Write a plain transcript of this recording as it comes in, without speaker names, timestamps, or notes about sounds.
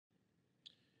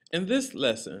In this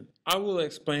lesson, I will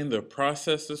explain the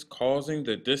processes causing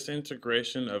the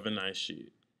disintegration of an ice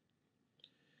sheet.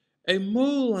 A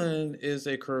moulin is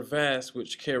a crevasse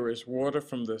which carries water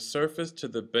from the surface to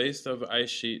the base of the ice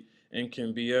sheet and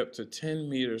can be up to 10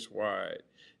 meters wide.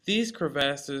 These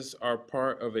crevasses are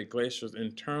part of a glacier's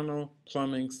internal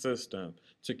plumbing system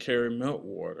to carry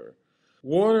meltwater.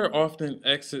 Water often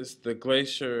exits the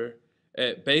glacier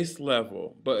at base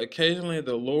level, but occasionally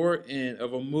the lower end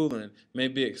of a moulin may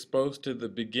be exposed to the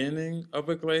beginning of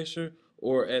a glacier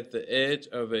or at the edge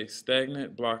of a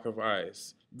stagnant block of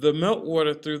ice. The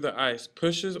meltwater through the ice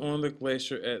pushes on the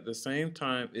glacier at the same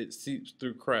time it seeps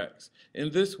through cracks.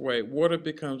 In this way, water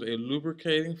becomes a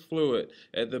lubricating fluid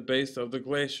at the base of the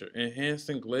glacier,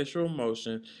 enhancing glacial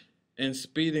motion and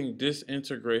speeding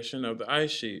disintegration of the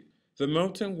ice sheet. The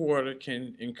melting water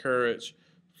can encourage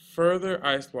further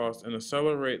ice loss and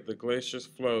accelerate the glacier's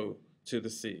flow to the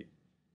sea.